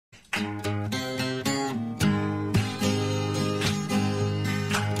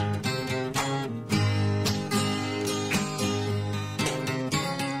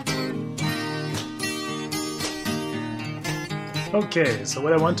Okay, so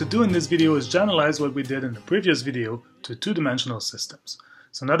what I want to do in this video is generalize what we did in the previous video to two-dimensional systems.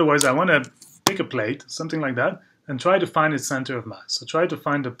 So in other words, I want to pick a plate, something like that, and try to find its center of mass. So try to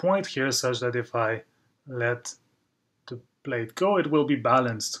find a point here such that if I let the plate go, it will be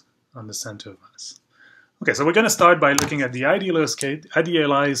balanced on the center of mass. Okay, so we're going to start by looking at the idealized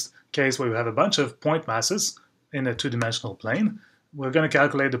case where we have a bunch of point masses in a two-dimensional plane. We're going to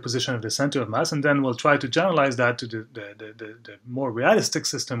calculate the position of the center of mass, and then we'll try to generalize that to the more realistic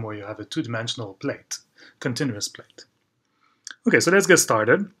system where you have a two-dimensional plate, continuous plate. Okay, so let's get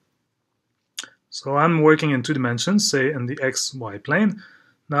started. So I'm working in two dimensions, say in the xy plane.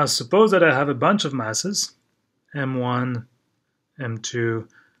 Now suppose that I have a bunch of masses, m1, m2,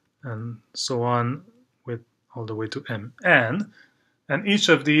 and so on, with all the way to mn. And each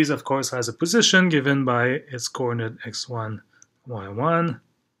of these, of course, has a position given by its coordinate x1, y1,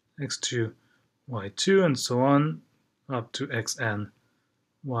 x2, y2, and so on up to xn,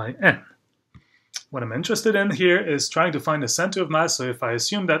 yn. What I'm interested in here is trying to find the center of mass. So if I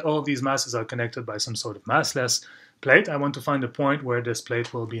assume that all of these masses are connected by some sort of massless plate, I want to find a point where this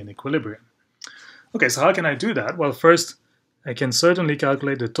plate will be in equilibrium. Okay, so how can I do that? Well, first, I can certainly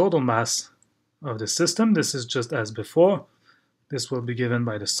calculate the total mass of the system. This is just as before. This will be given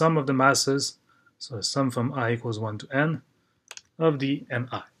by the sum of the masses, so the sum from I equals 1 to n of the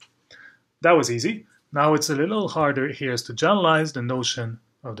mi. That was easy. Now it's a little harder here is to generalize the notion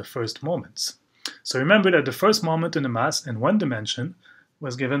of the first moments. So remember that the first moment in the mass in one dimension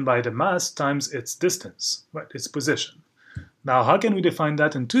was given by the mass times its distance, right, its position. Now how can we define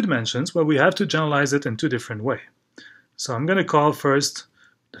that in two dimensions? Well, we have to generalize it in two different ways. So I'm going to call first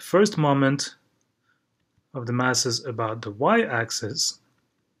the first moment of the masses about the y-axis.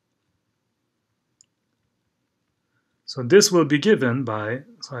 So this will be given by,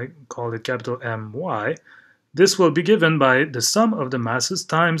 so I call it capital My, this will be given by the sum of the masses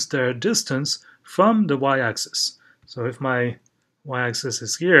times their distance from the y-axis. So if my y-axis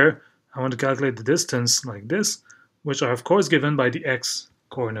is here, I want to calculate the distance like this, which are of course given by the x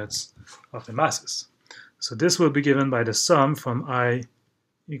coordinates of the masses. So this will be given by the sum from I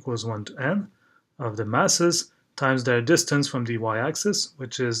equals 1 to n of the masses times their distance from the y-axis,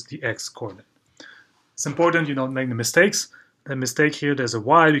 which is the x coordinate. It's important you don't make the mistakes. The mistake here, there's a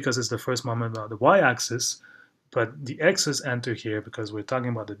y because it's the first moment about the y-axis, but the x's enter here because we're talking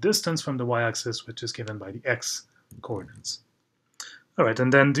about the distance from the y-axis, which is given by the x coordinates. All right,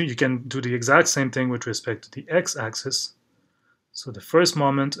 and then you can do the exact same thing with respect to the x-axis. So the first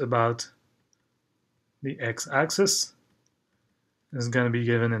moment about the x-axis is going to be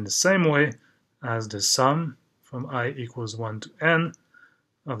given in the same way as the sum from I equals 1 to n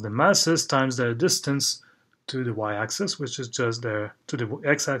of the masses times their distance to the y-axis, which is just their, to the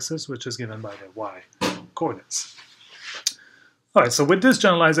x-axis, which is given by their y coordinates. All right, so with this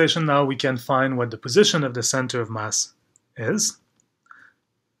generalization now we can find what the position of the center of mass is.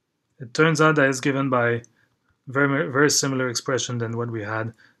 It turns out that it's given by very similar expression than what we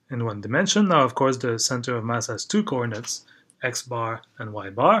had in one dimension. Now, of course, the center of mass has two coordinates, x bar and y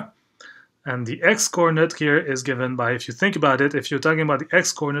bar. And the x coordinate here is given by, if you think about it, if you're talking about the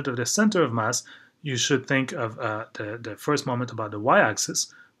x coordinate of the center of mass, you should think of the first moment about the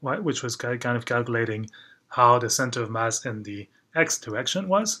y-axis, right, which was kind of calculating how the center of mass in the x direction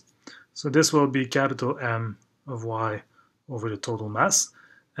was. So this will be capital M of y over the total mass.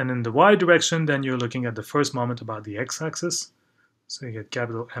 And in the y direction, then you're looking at the first moment about the x-axis. So you get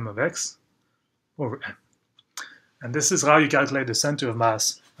capital M of x over n. And this is how you calculate the center of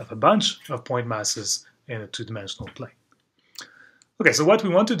mass of a bunch of point masses in a two-dimensional plane. Okay, so what we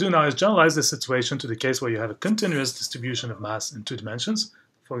want to do now is generalize the situation to the case where you have a continuous distribution of mass in two dimensions.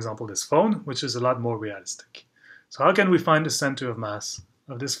 For example, this phone, which is a lot more realistic. So how can we find the center of mass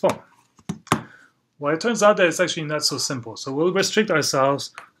of this phone? Well, it turns out that it's actually not so simple. So we'll restrict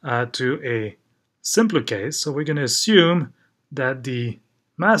ourselves to a simpler case. So we're going to assume that the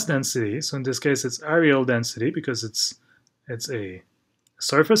mass density, so in this case it's areal density because it's a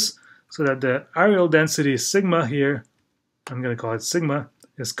surface, so that the areal density sigma here, I'm going to call it sigma,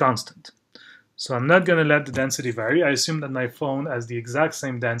 is constant. So I'm not going to let the density vary. I assume that my phone has the exact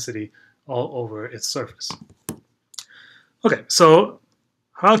same density all over its surface. Okay, so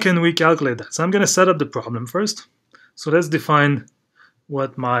how can we calculate that? So I'm going to set up the problem first. So let's define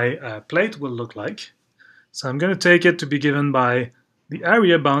what my plate will look like. So I'm going to take it to be given by the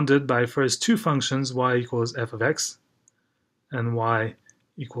area bounded by first two functions, y equals f of x and y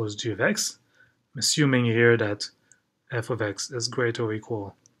equals g of x. I'm assuming here that f of x is greater or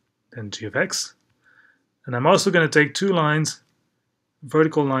equal than g of x. And I'm also going to take two lines,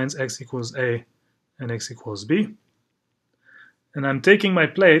 vertical lines, x equals a and x equals b. And I'm taking my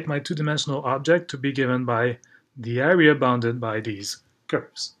plate, my two-dimensional object, to be given by the area bounded by these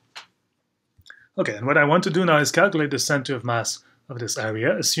curves. Okay, and what I want to do now is calculate the center of mass of this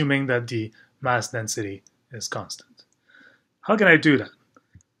area, assuming that the mass density is constant. How can I do that?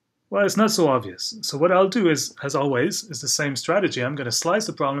 Well, it's not so obvious. So what I'll do is, as always, is the same strategy. I'm going to slice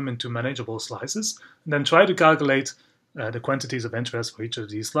the problem into manageable slices, and then try to calculate the quantities of interest for each of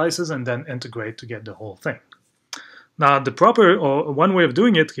these slices, and then integrate to get the whole thing. Now, the proper, or one way of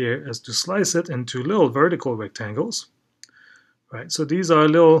doing it here, is to slice it into little vertical rectangles. Right, so these are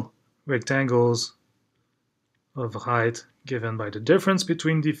little rectangles of height given by the difference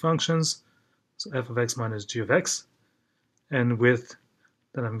between the functions, so f of x minus g of x, and width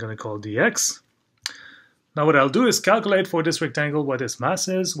that I'm going to call dx. Now what I'll do is calculate for this rectangle what its mass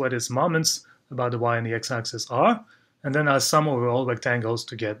is, what its moments about the y and the x-axis are, and then I'll sum over all rectangles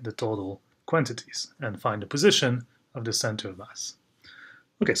to get the total quantities and find the position of the center of mass.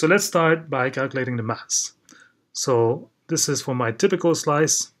 Okay, so let's start by calculating the mass. So this is for my typical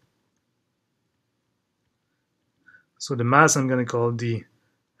slice. So the mass I'm going to call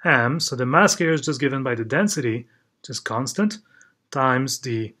dm. So the mass here is just given by the density, which is constant, times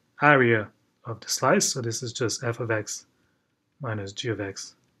the area of the slice. So this is just f of x minus g of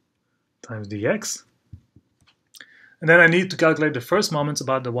x times dx. And then I need to calculate the first moments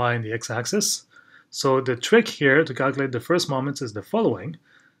about the y and the x-axis. So the trick here to calculate the first moments is the following.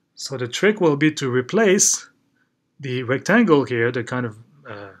 So the trick will be to replace the rectangle here, the kind of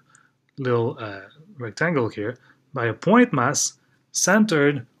little rectangle here, by a point mass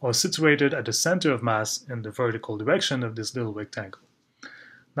centered or situated at the center of mass in the vertical direction of this little rectangle.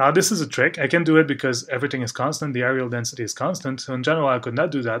 Now this is a trick. I can do it because everything is constant, the areal density is constant, so in general I could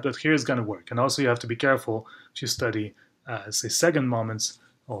not do that, but here it's going to work. And also you have to be careful if you study, say, second moments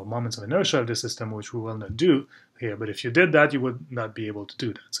or moments of inertia of the system, which we will not do here, but if you did that, you would not be able to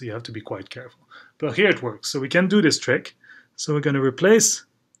do that, so you have to be quite careful. But here it works, so we can do this trick. So we're going to replace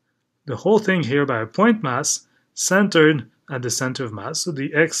the whole thing here by a point mass centered at the center of mass. So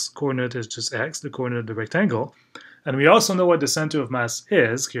the x-coordinate is just x, the coordinate of the rectangle. And we also know what the center of mass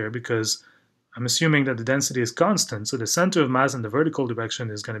is here because I'm assuming that the density is constant. So the center of mass in the vertical direction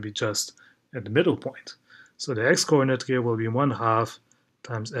is going to be just at the middle point. So the x-coordinate here will be 1/2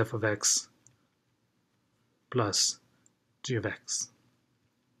 times f of x plus g of x.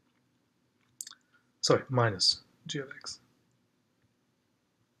 Sorry, minus g of x.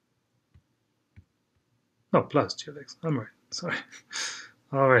 No, plus g of x. I'm right. Sorry.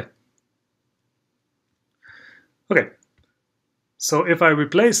 All right. Okay. So if I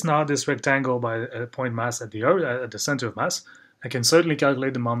replace now this rectangle by a point mass at the center of mass, I can certainly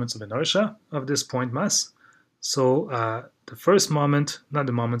calculate the moments of inertia of this point mass. So the first moment, not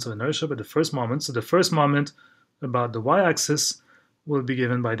the moments of inertia, but the first moment. So the first moment about the y-axis will be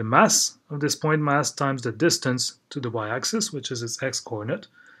given by the mass of this point mass times the distance to the y-axis, which is its x-coordinate.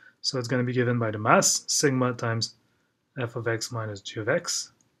 So it's going to be given by the mass, sigma times f of x minus g of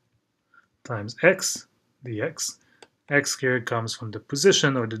x times x dx. X here comes from the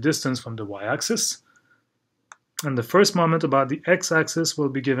position or the distance from the y-axis. And the first moment about the x-axis will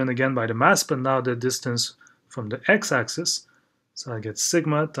be given again by the mass, but now the distance from the x-axis. So I get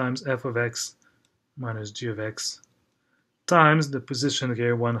sigma times f of x minus g of x times the position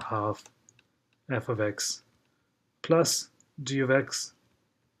here 1/2 f of x plus g of x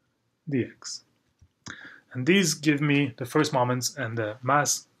dx. And these give me the first moments and the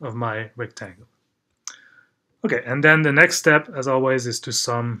mass of my rectangle. Okay, and then the next step, as always, is to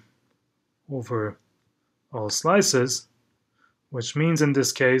sum over all slices, which means in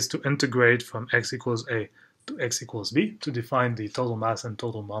this case to integrate from x equals a to x equals b to define the total mass and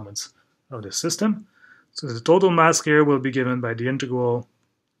total moments of the system. So the total mass here will be given by the integral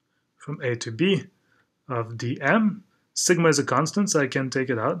from a to b of dm. Sigma is a constant, so I can take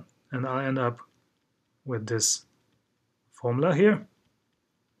it out, and I'll end up with this formula here.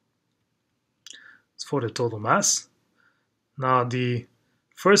 It's for the total mass. Now the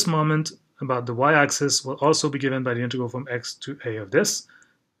first moment about the y-axis will also be given by the integral from x to a of this.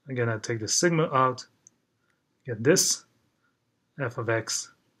 Again, I take the sigma out, get this, f of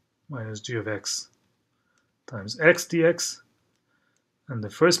x minus g of x times x dx. And the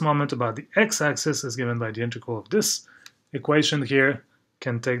first moment about the x-axis is given by the integral of this equation here.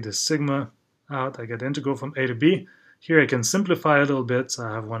 Can take the sigma out, I get the integral from a to b. Here I can simplify a little bit, so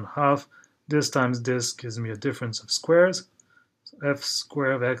I have 1/2. This times this gives me a difference of squares. f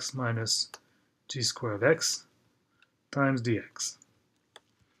square of x minus g square of x times dx.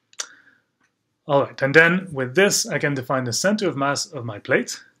 All right, and then with this, I can define the center of mass of my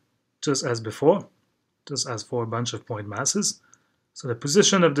plate, just as before, just as for a bunch of point masses. So the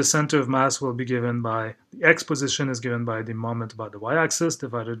position of the center of mass will be given by, the x position is given by the moment about the y-axis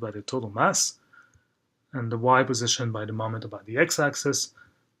divided by the total mass, and the y position by the moment about the x-axis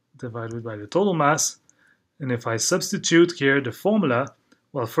divided by the total mass. And if I substitute here the formula,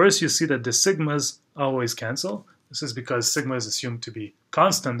 well, first you see that the sigmas always cancel. This is because sigma is assumed to be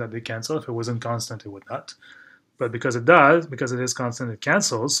constant, that they cancel. If it wasn't constant, it would not. But because it does, because it is constant, it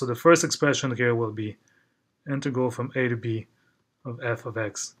cancels. So the first expression here will be integral from a to b of f of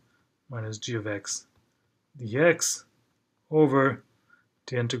x minus g of x dx over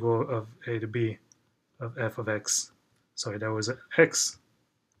the integral of a to b of f of x. Sorry, that was an x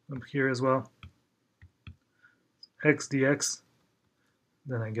up here as well. X dx.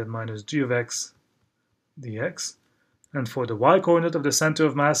 Then I get minus g of x dx. And for the y-coordinate of the center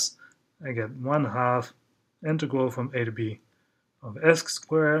of mass, I get 1/2 integral from a to b of f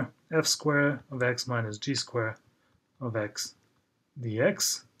square of x minus g square of x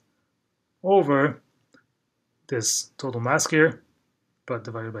dx over this total mass here, but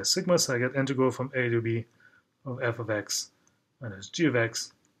divided by sigma, so I get integral from a to b of f of x minus g of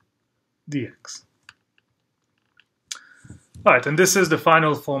x dx. All right, and this is the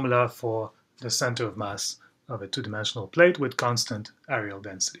final formula for the center of mass of a two-dimensional plate with constant areal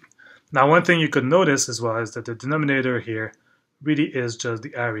density. Now, one thing you could notice as well is that the denominator here really is just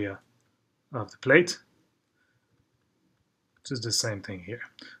the area of the plate, which is the same thing here.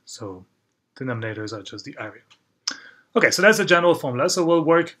 So denominators are just the area. Okay, so that's the general formula. So we'll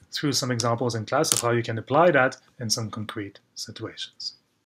work through some examples in class of how you can apply that in some concrete situations.